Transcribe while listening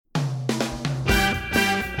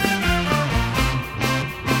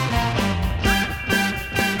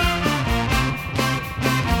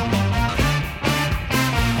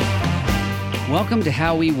Welcome to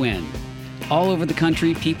How We Win. All over the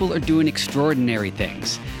country, people are doing extraordinary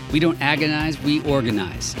things. We don't agonize, we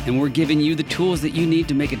organize, and we're giving you the tools that you need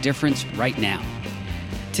to make a difference right now.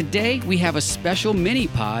 Today, we have a special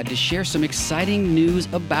mini-pod to share some exciting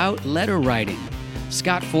news about letter writing.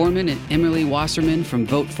 Scott Forman and Emily Wasserman from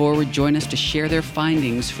Vote Forward join us to share their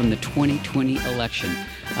findings from the 2020 election.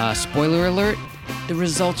 Spoiler alert, the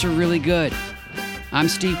results are really good. I'm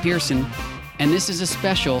Steve Pearson, and this is a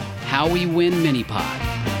special How We Win mini-pod.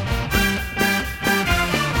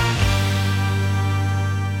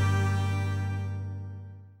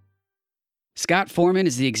 Scott Forman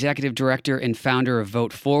is the executive director and founder of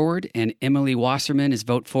Vote Forward, and Emily Wasserman is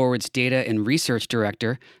Vote Forward's data and research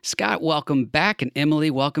director. Scott, welcome back, and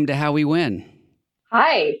Emily, welcome to How We Win.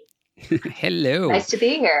 Hi. Hello. Nice to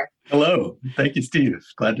be here. Hello. Thank you, Steve.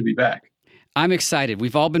 Glad to be back. I'm excited.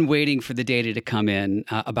 We've all been waiting for the data to come in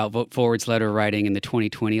about Vote Forward's letter writing in the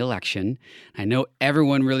 2020 election. I know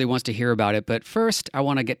everyone really wants to hear about it, but first, I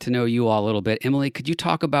want to get to know you all a little bit. Emily, could you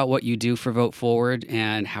talk about what you do for Vote Forward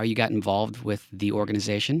and how you got involved with the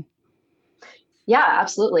organization? Yeah,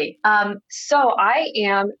 absolutely. So I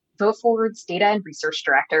am Vote Forward's data and research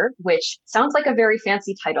director, which sounds like a very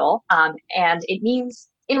fancy title, and it means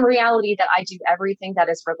in reality that I do everything that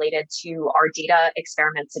is related to our data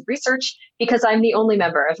experiments and research because I'm the only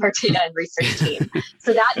member of our data and research team.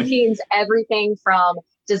 So that means everything from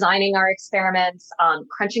designing our experiments,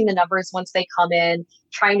 crunching the numbers once they come in,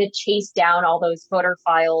 trying to chase down all those voter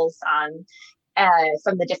files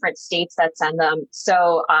from the different states that send them.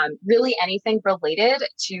 So really anything related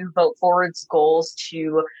to Vote Forward's goals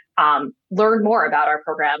to learn more about our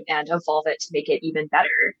program and evolve it to make it even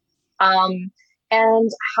better.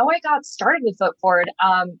 And how I got started with Vote Forward,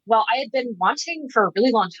 well, I had been wanting for a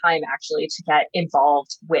really long time, actually, to get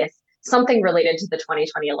involved with something related to the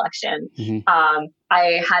 2020 election. Mm-hmm.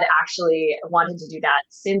 I had actually wanted to do that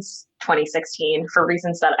since 2016 for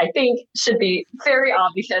reasons that I think should be very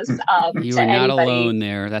obvious. You are not alone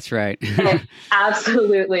there. That's right.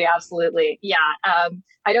 Absolutely. Absolutely. Yeah.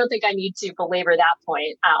 I don't think I need to belabor that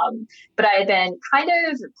point. But I had been kind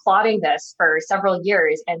of plotting this for several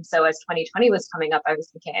years. And so as 2020 was coming up, I was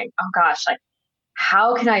thinking, oh gosh, like,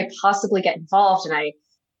 how can I possibly get involved? And I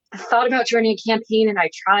thought about joining a campaign and I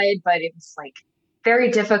tried, but it was like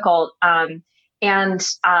very difficult. And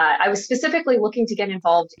I was specifically looking to get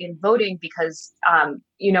involved in voting because,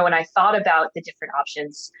 when I thought about the different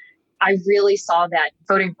options, I really saw that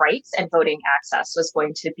voting rights and voting access was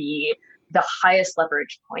going to be the highest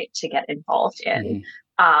leverage point to get involved in.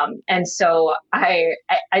 Mm-hmm. And so I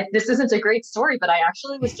this isn't a great story, but I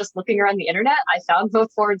actually was just looking around the internet. I found Vote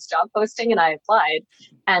Forward's job posting and I applied.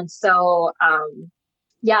 And so,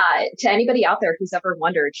 to anybody out there who's ever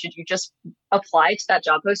wondered, should you just apply to that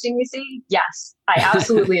job posting you see? Yes, I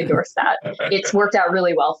absolutely endorse that. It's worked out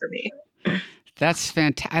really well for me. That's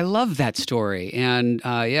fantastic. I love that story. And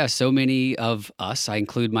so many of us, I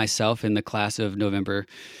include myself in the class of November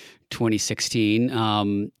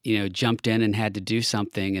 2016, jumped in and had to do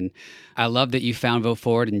something. And I love that you found Vote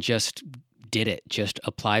Forward and just did it, just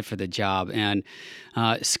applied for the job. And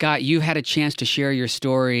Scott, you had a chance to share your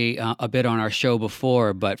story a bit on our show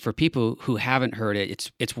before, but for people who haven't heard it,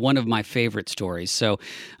 it's one of my favorite stories. So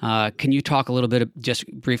can you talk a little bit just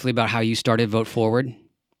briefly about how you started Vote Forward?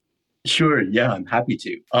 Sure. Yeah, I'm happy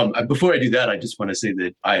to. Before I do that, I just want to say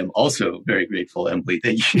that I am also very grateful, Emily,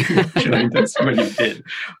 that you joined us when you did.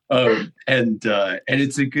 And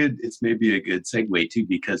it's maybe a good segue too,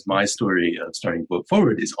 because my story of starting Vote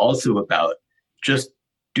Forward is also about just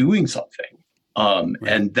doing something. Right.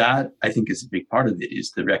 And that I think is a big part of it, is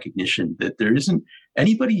the recognition that there isn't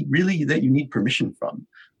anybody really that you need permission from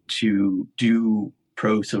to do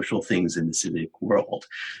pro-social things in the civic world.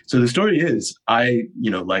 So the story is, I,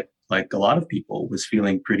 like a lot of people, was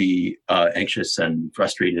feeling pretty anxious and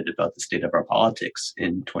frustrated about the state of our politics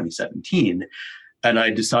in 2017. And I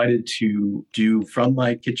decided to do from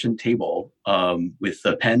my kitchen table with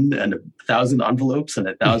a pen and 1,000 envelopes and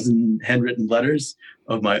 1,000 handwritten letters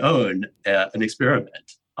of my own, an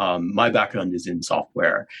experiment. My background is in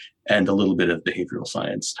software and a little bit of behavioral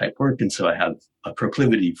science type work. And so I have a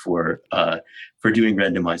proclivity for doing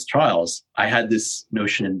randomized trials. I had this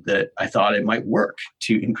notion that I thought it might work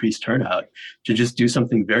to increase turnout, to just do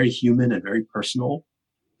something very human and very personal.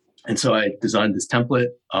 And so I designed this template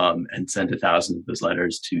and sent 1,000 of those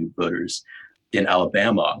letters to voters in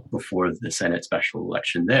Alabama before the Senate special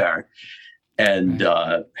election there, and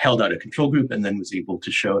held out a control group, and then was able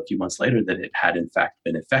to show a few months later that it had in fact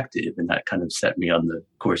been effective. And that kind of set me on the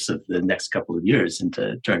course of the next couple of years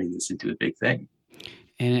into turning this into a big thing.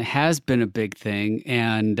 And it has been a big thing.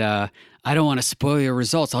 And I don't want to spoil your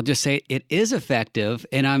results. I'll just say it is effective.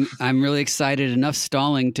 And I'm really excited, enough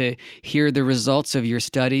stalling, to hear the results of your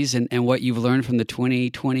studies and what you've learned from the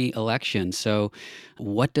 2020 election. So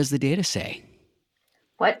what does the data say?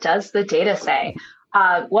 What does the data say?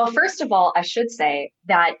 Well, first of all, I should say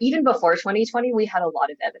that even before 2020, we had a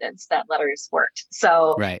lot of evidence that letters worked.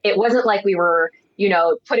 So Right. it wasn't like we were,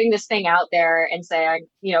 putting this thing out there and saying,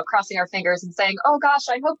 crossing our fingers and saying, oh gosh,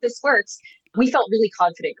 I hope this works. We felt really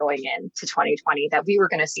confident going into 2020 that we were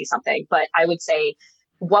going to see something. But I would say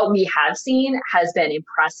what we have seen has been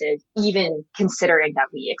impressive, even considering that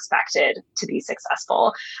we expected to be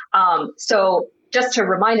successful. So just to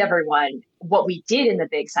remind everyone what we did in the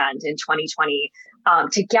Big Send in 2020,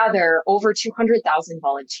 together, over 200,000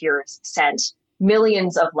 volunteers sent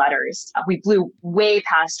millions of letters. We blew way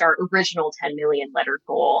past our original 10 million letter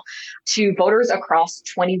goal to voters across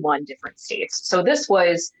 21 different states. So this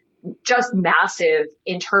was just massive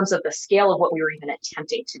in terms of the scale of what we were even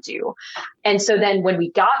attempting to do. And so then when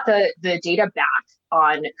we got the data back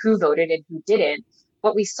on who voted and who didn't,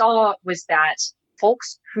 what we saw was that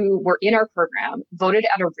folks who were in our program voted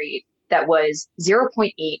at a rate that was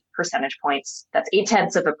 0.8 percentage points. That's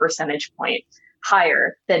 0.8 of a percentage point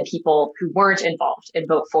higher than people who weren't involved in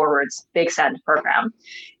Vote Forward's Big Send program.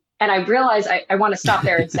 And I realize I want to stop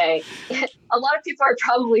there and say, a lot of people are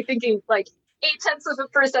probably thinking like 0.8 of a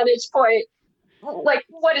percentage point. Like,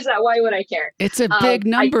 what is that? Why would I care? It's a big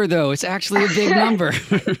number, though. It's actually a big number.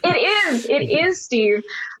 It is, Steve.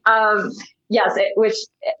 Yes, which,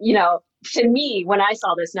 to me, when I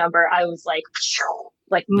saw this number, I was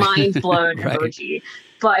like mind blown Right. emoji.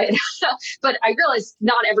 But I realized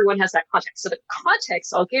not everyone has that context. So the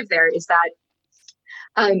context I'll give there is that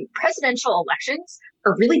presidential elections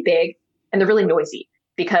are really big and they're really noisy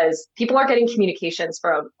because people are getting communications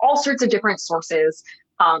from all sorts of different sources.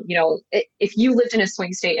 If you lived in a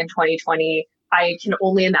swing state in 2020, I can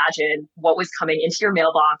only imagine what was coming into your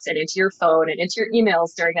mailbox and into your phone and into your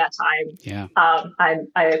emails during that time. Yeah.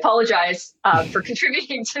 I apologize for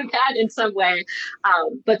contributing to that in some way.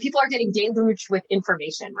 But people are getting deluged with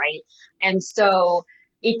information, right? And so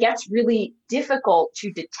it gets really difficult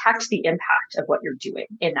to detect the impact of what you're doing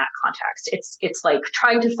in that context. It's like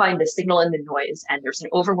trying to find the signal in the noise, and there's an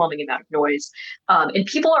overwhelming amount of noise. And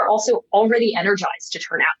people are also already energized to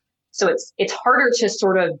turn out. So it's harder to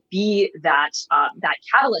sort of be that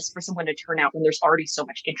catalyst for someone to turn out when there's already so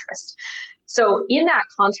much interest. So in that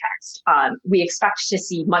context, we expect to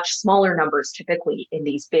see much smaller numbers typically in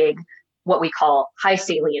these big, what we call high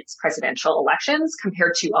salience presidential elections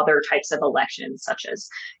compared to other types of elections, such as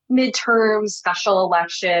midterms, special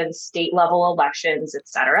elections, state level elections, et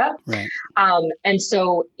cetera. Right. And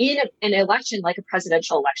so in an election like a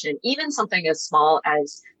presidential election, even something as small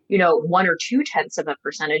as 1 or 0.2 of a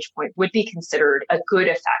percentage point would be considered a good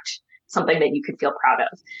effect, something that you could feel proud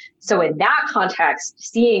of. So in that context,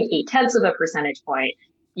 seeing 0.8 of a percentage point,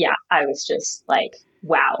 yeah, I was just like,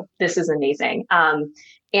 wow, this is amazing.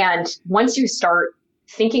 And once you start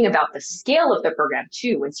thinking about the scale of the program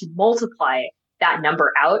too, once you multiply that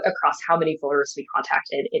number out across how many voters we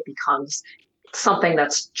contacted, it becomes something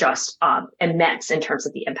that's just immense in terms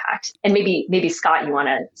of the impact. And maybe Scott, you want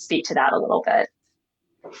to speak to that a little bit?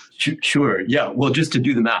 Sure. Yeah. Well, just to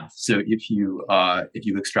do the math. So if you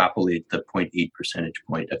extrapolate the 0.8 percentage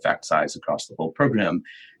point effect size across the whole program,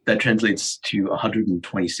 that translates to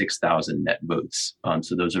 126,000 net votes.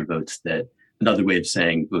 So those are votes that, another way of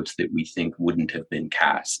saying votes that we think wouldn't have been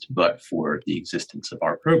cast but for the existence of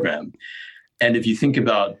our program. And if you think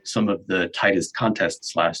about some of the tightest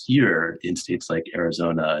contests last year in states like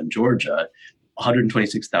Arizona and Georgia,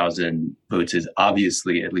 126,000 votes is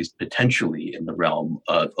obviously, at least potentially, in the realm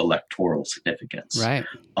of electoral significance. Right.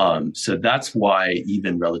 So that's why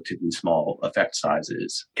even relatively small effect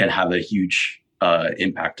sizes can have a huge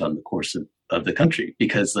impact on the course of the country.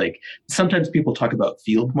 Because sometimes people talk about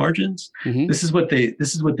field margins. Mm-hmm. This is what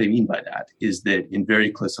they mean by that, is that in very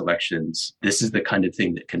close elections, this is the kind of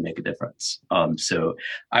thing that can make a difference. So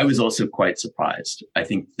I was also quite surprised. I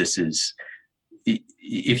think this is,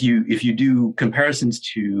 if you do comparisons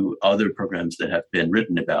to other programs that have been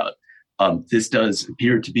written about, this does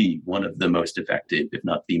appear to be one of the most effective, if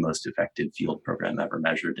not the most effective, field program ever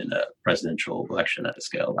measured in a presidential election at a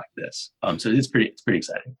scale like this. So it's pretty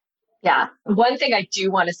exciting. Yeah. One thing I do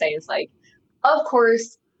want to say is of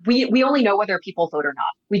course, we only know whether people vote or not.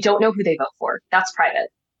 We don't know who they vote for. That's private.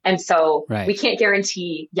 And so Right. We can't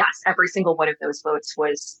guarantee, yes, every single one of those votes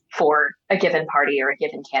was for a given party or a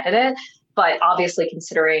given candidate. But obviously,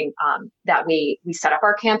 considering that we set up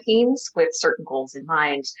our campaigns with certain goals in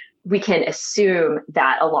mind, we can assume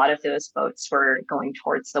that a lot of those votes were going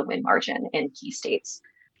towards the win margin in key states.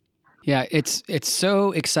 Yeah, it's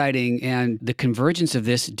so exciting, and the convergence of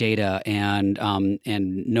this data and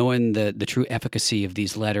knowing the true efficacy of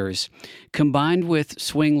these letters, combined with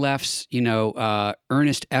Swing Left's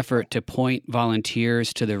earnest effort to point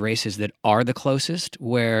volunteers to the races that are the closest,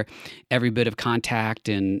 where every bit of contact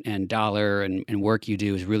and dollar and work you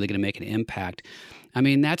do is really going to make an impact. I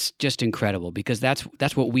mean, that's just incredible, because that's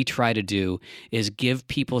what we try to do, is give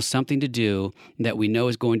people something to do that we know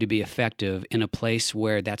is going to be effective in a place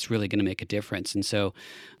where that's really going to make a difference. And so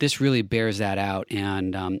this really bears that out,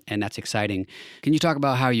 and that's exciting. Can you talk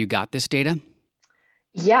about how you got this data?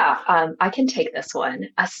 Yeah, I can take this one.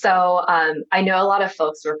 So I know a lot of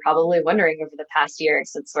folks were probably wondering over the past year,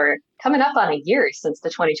 since we're coming up on a year since the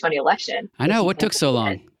 2020 election. I know, what took so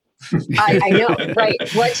long? I know, right?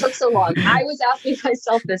 What took so long? I was asking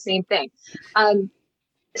myself the same thing.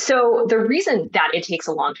 So the reason that it takes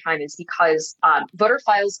a long time is because voter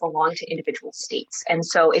files belong to individual states. And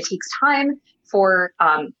so it takes time for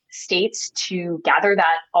states to gather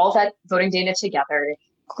all that voting data together,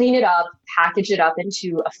 clean it up, package it up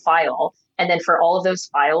into a file, and then for all of those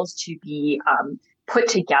files to be put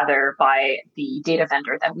together by the data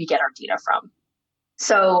vendor that we get our data from.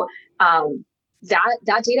 So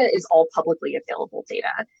that data is all publicly available data.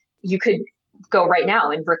 You could go right now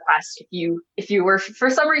and request, if you were for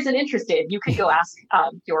some reason interested, you could go ask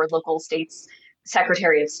your local state's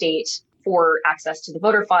Secretary of State for access to the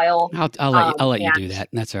voter file. I'll let you do that.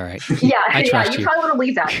 That's all right. Yeah, I trust you probably want to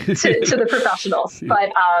leave that to the professionals.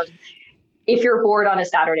 But if you're bored on a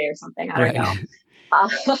Saturday or something, I don't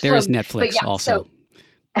know. There is Netflix also.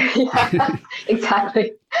 Yeah,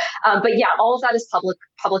 exactly. But yeah, all of that is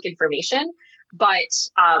public information. But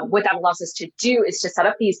what that allows us to do is to set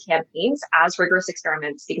up these campaigns as rigorous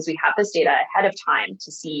experiments, because we have this data ahead of time to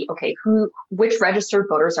see, okay, which registered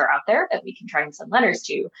voters are out there that we can try and send letters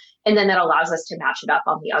to. And then that allows us to match it up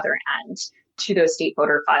on the other end to those state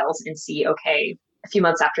voter files and see, okay, a few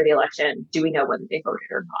months after the election, do we know whether they voted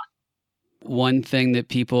or not? One thing that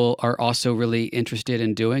people are also really interested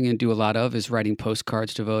in doing and do a lot of is writing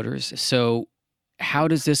postcards to voters. So how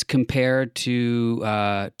does this compare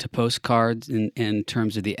to postcards in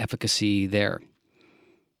terms of the efficacy there?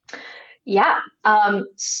 Yeah.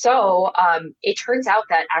 So it turns out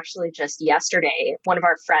that actually just yesterday, one of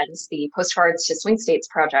our friends, the Postcards to Swing States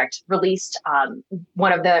Project, released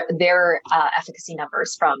one of their efficacy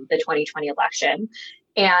numbers from the 2020 election.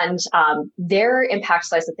 And their impact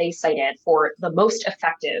size that they cited for the most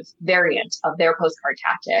effective variant of their postcard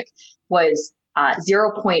tactic was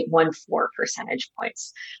 0.14 percentage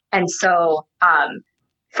points. And so,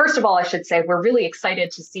 first of all, I should say we're really excited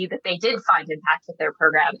to see that they did find impact with their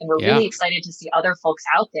program. And we're really excited to see other folks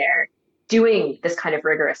out there doing this kind of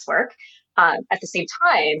rigorous work. At the same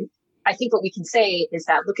time, I think what we can say is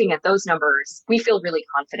that looking at those numbers, we feel really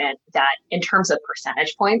confident that in terms of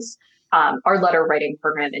percentage points, our letter writing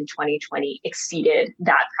program in 2020 exceeded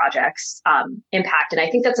that project's impact. And I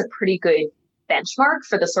think that's a pretty good benchmark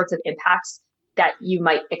for the sorts of impacts that you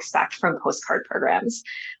might expect from postcard programs.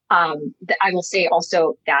 I will say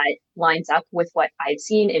also that lines up with what I've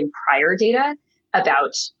seen in prior data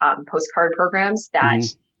about postcard programs, that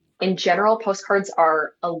in general, postcards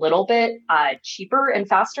are a little bit cheaper and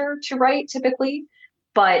faster to write typically.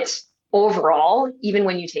 But overall, even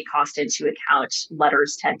when you take cost into account,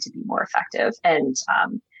 letters tend to be more effective. And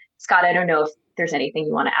Scott, I don't know if there's anything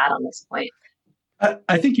you want to add on this point.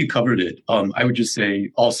 I think you covered it. I would just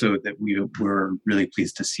say also that we were really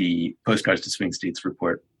pleased to see Postcards to Swing States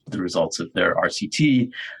report the results of their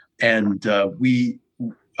RCT, and we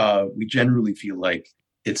generally feel like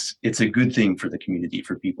it's a good thing for the community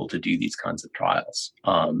for people to do these kinds of trials.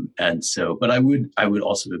 And so, but I would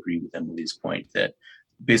also agree with Emily's point that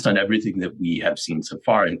based on everything that we have seen so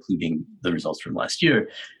far, including the results from last year,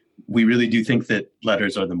 we really do think that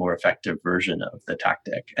letters are the more effective version of the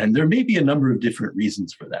tactic. And there may be a number of different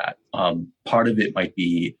reasons for that. Part of it might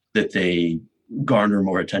be that they garner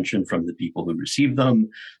more attention from the people who receive them.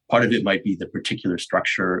 Part of it might be the particular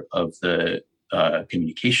structure of the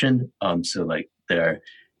communication. So like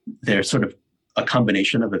they're sort of a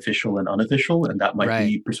combination of official and unofficial, and that might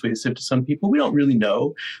be persuasive to some people. We don't really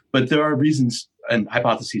know, but there are reasons and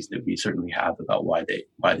hypotheses that we certainly have about why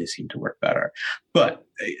they seem to work better. But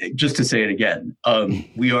just to say it again,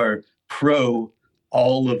 we are pro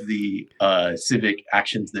all of the civic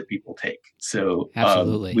actions that people take. So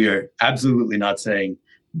we are absolutely not saying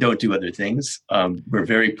don't do other things. We're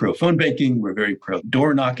very pro phone banking. We're very pro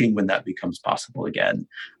door knocking when that becomes possible again.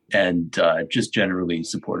 just generally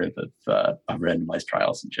supportive of randomized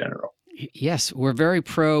trials in general. Yes, we're very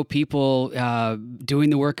pro people doing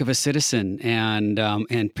the work of a citizen and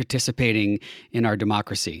participating in our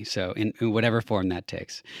democracy. So in whatever form that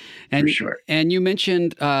takes. And For sure. And you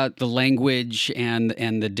mentioned the language and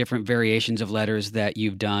the different variations of letters that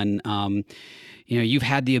you've done. You've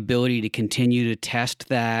had the ability to continue to test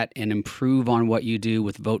that and improve on what you do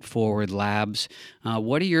with Vote Forward Labs.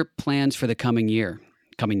 What are your plans for the coming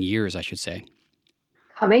years, I should say?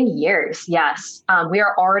 Coming years, yes. We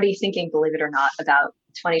are already thinking, believe it or not, about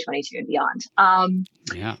 2022 and beyond.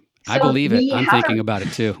 Yeah, I believe it. I'm thinking about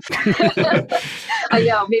it too. I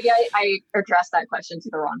know. Maybe I addressed that question to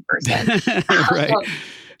the wrong person. Right.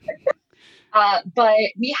 But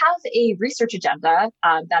we have a research agenda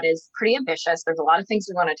that is pretty ambitious. There's a lot of things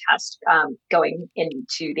we want to test going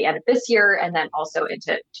into the end of this year and then also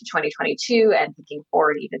into 2022 and thinking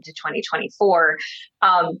forward even to 2024.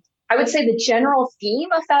 I would say the general theme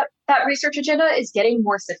of that research agenda is getting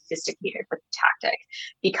more sophisticated with the tactic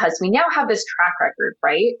because we now have this track record,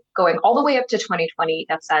 right? Going all the way up to 2020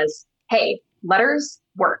 that says, hey, letters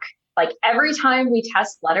work. Like every time we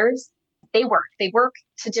test letters, they work. They work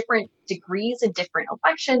to different degrees in different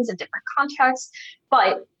elections and different contexts,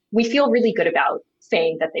 but we feel really good about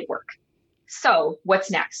saying that they work. So what's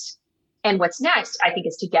next? And what's next, I think,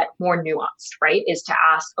 is to get more nuanced, right? Is to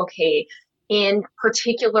ask, okay, in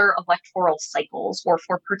particular electoral cycles or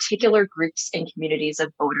for particular groups and communities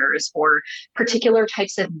of voters or particular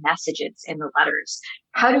types of messages in the letters,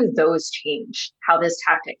 how do those change how this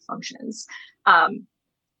tactic functions?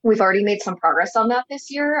 We've already made some progress on that this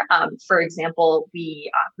year. For example,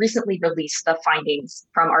 we recently released the findings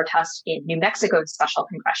from our test in New Mexico's special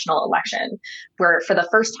congressional election, where for the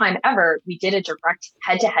first time ever, we did a direct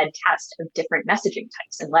head-to-head test of different messaging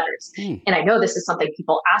types and letters. And I know this is something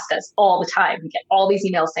people ask us all the time. We get all these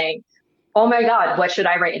emails saying, oh my God, what should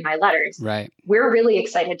I write in my letters? Right. We're really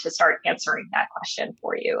excited to start answering that question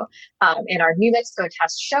for you. And our New Mexico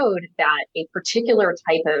test showed that a particular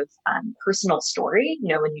type of personal story,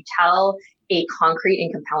 when you tell a concrete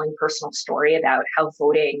and compelling personal story about how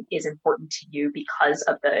voting is important to you because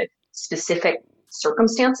of the specific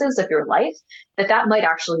circumstances of your life, that might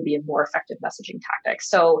actually be a more effective messaging tactic.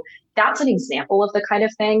 So that's an example of the kind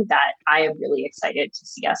of thing that I am really excited to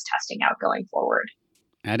see us testing out going forward.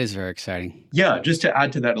 That is very exciting. Yeah, just to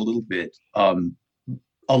add to that a little bit,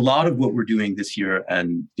 a lot of what we're doing this year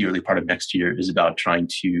and the early part of next year is about trying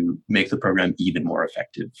to make the program even more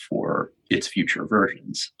effective for its future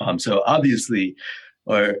versions. So obviously,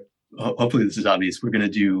 or hopefully this is obvious, we're going to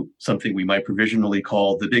do something we might provisionally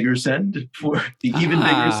call the bigger send for the even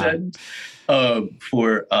bigger send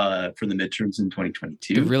for the midterms in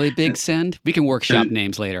 2022. The really big send? We can workshop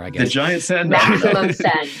names later, I guess. The giant send? Maximum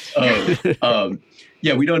send.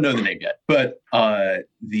 Yeah, we don't know the name yet. But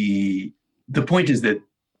the point is that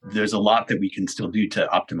there's a lot that we can still do to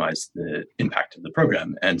optimize the impact of the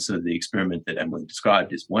program. And so the experiment that Emily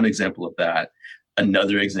described is one example of that.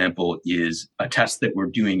 Another example is a test that we're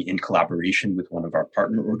doing in collaboration with one of our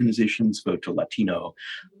partner organizations, Vote to Latino,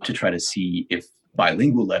 to try to see if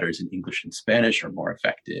bilingual letters in English and Spanish are more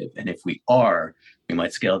effective. And if we are, we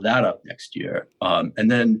might scale that up next year. And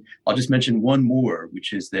then I'll just mention one more,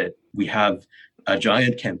 which is that we have a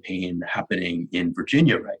giant campaign happening in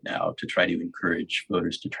Virginia right now to try to encourage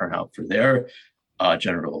voters to turn out for their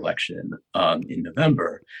general election in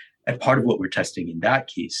November. And part of what we're testing in that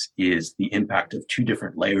case is the impact of two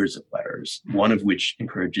different layers of letters, one of which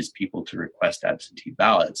encourages people to request absentee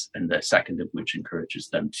ballots, and the second of which encourages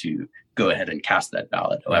them to go ahead and cast that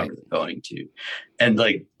ballot, however they're going to. And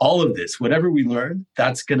like all of this, whatever we learn,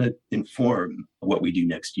 that's going to inform what we do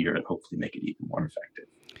next year and hopefully make it even more effective.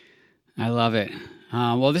 I love it.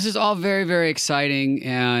 Well, this is all very, very exciting.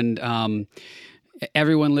 And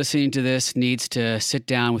everyone listening to this needs to sit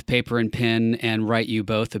down with paper and pen and write you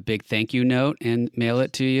both a big thank you note and mail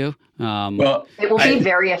it to you. Well, it will be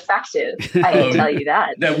very effective. I can tell you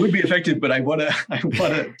that. That would be effective, but I want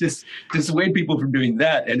to dissuade people from doing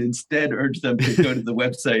that and instead urge them to go to the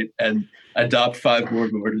website and adopt 5 more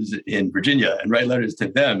voters in Virginia and write letters to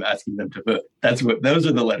them asking them to vote. Those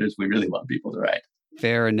are the letters we really want people to write.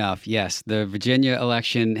 Fair enough. Yes, the Virginia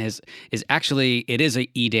election is actually, it is a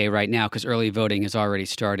E-Day right now because early voting has already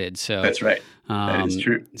started. So that's right. That is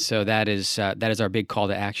true. So that is our big call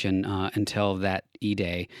to action until that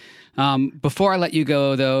E-Day. Before I let you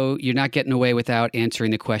go, though, you're not getting away without answering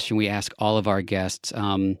the question we ask all of our guests.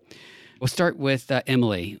 We'll start with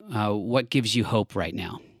Emily. What gives you hope right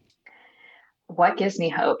now? What gives me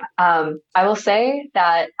hope? I will say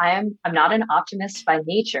that I'm not an optimist by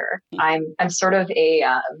nature. I'm sort of a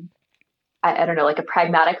I don't know, like a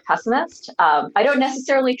pragmatic pessimist. I don't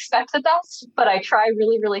necessarily expect the best, but I try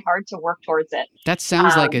really, really hard to work towards it. That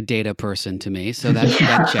sounds like a data person to me. So that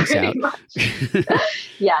checks out.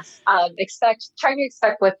 Yes. Trying to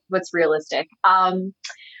expect what's realistic. So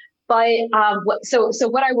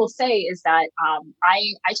what I will say is that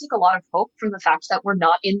I take a lot of hope from the fact that we're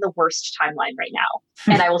not in the worst timeline right now.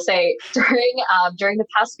 And I will say during the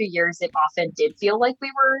past few years, it often did feel like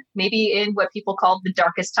we were maybe in what people called the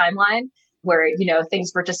darkest timeline, where,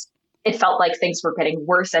 things were just, it felt like things were getting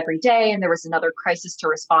worse every day and there was another crisis to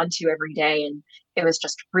respond to every day. And it was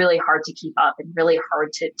just really hard to keep up and really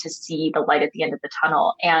hard to see the light at the end of the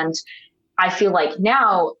tunnel. And I feel like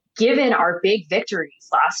now, given our big victories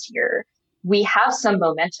last year, we have some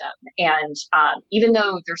momentum. And even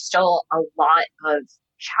though there's still a lot of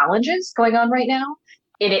challenges going on right now,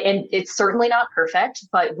 and it's certainly not perfect,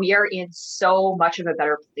 but we are in so much of a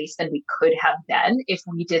better place than we could have been if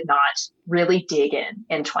we did not really dig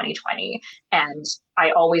in 2020. And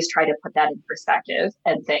I always try to put that in perspective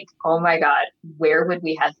and think, oh my God, where would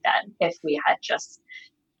we have been if we had just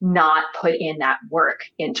not put in that work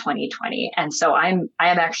in 2020? And so I am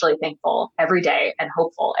actually thankful every day and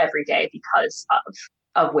hopeful every day because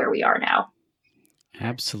of where we are now.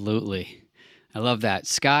 Absolutely. I love that.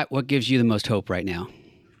 Scott, what gives you the most hope right now?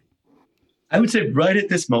 I would say right at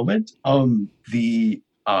this moment, the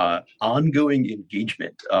ongoing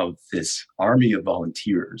engagement of this army of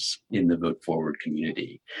volunteers in the Vote Forward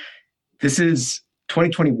community. This is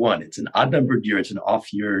 2021. It's an odd-numbered year. It's an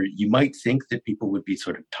off year. You might think that people would be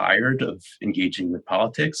sort of tired of engaging with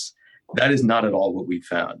politics. That is not at all what we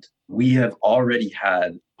found. We have already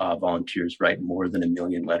had volunteers write more than 1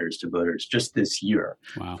 million letters to voters just this year.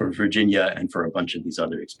 Wow. For Virginia and for a bunch of these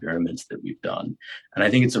other experiments that we've done. And I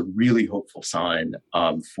think it's a really hopeful sign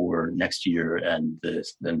for next year and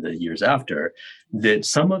the years after, that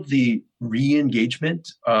some of the re-engagement,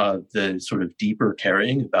 the sort of deeper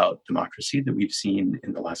caring about democracy that we've seen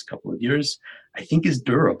in the last couple of years, I think is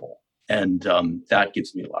durable. And that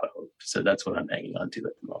gives me a lot of hope. So that's what I'm hanging on to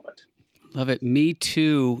at the moment. Love it. Me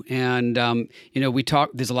too. And,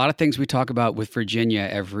 there's a lot of things we talk about with Virginia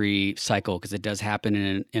every cycle because it does happen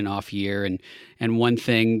in an off year. And one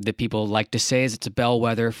thing that people like to say is it's a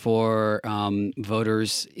bellwether for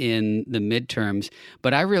voters in the midterms.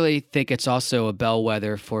 But I really think it's also a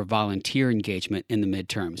bellwether for volunteer engagement in the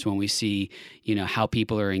midterms when we see, how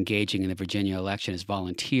people are engaging in the Virginia election as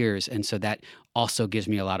volunteers. And so that also gives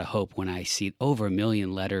me a lot of hope when I see over 1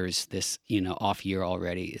 million letters this, off year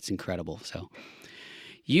already. It's incredible. So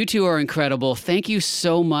you two are incredible. Thank you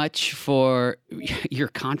so much for your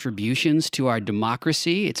contributions to our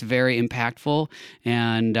democracy. It's very impactful.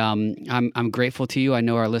 And I'm grateful to you. I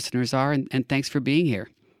know our listeners are. And thanks for being here.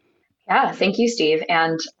 Yeah, thank you, Steve.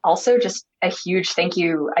 And also just a huge thank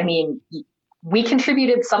you. I mean, we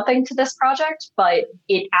contributed something to this project, but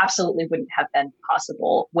it absolutely wouldn't have been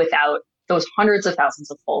possible without those hundreds of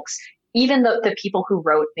thousands of folks. Even the people who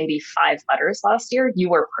wrote maybe 5 letters last year,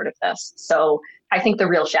 you were part of this. So I think the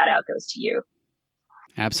real shout out goes to you.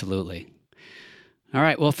 Absolutely. All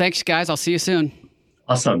right. Well, thanks, guys. I'll see you soon.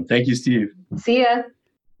 Awesome. Thank you, Steve. See ya.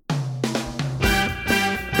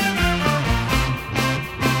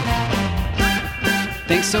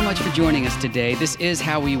 Thanks so much for joining us today. This is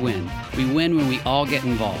how we win. We win when we all get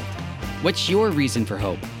involved. What's your reason for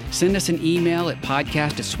hope? Send us an email at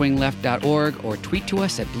podcast@swingleft.org or tweet to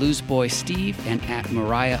us at bluesboysteve and at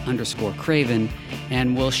Mariah_Craven,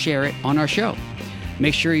 and we'll share it on our show.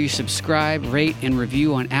 Make sure you subscribe, rate, and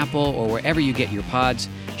review on Apple or wherever you get your pods.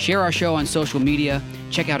 Share our show on social media.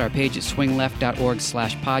 Check out our page at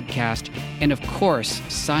swingleft.org/podcast. And of course,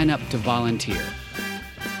 sign up to volunteer.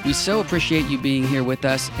 We so appreciate you being here with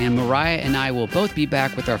us, and Mariah and I will both be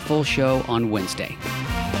back with our full show on Wednesday.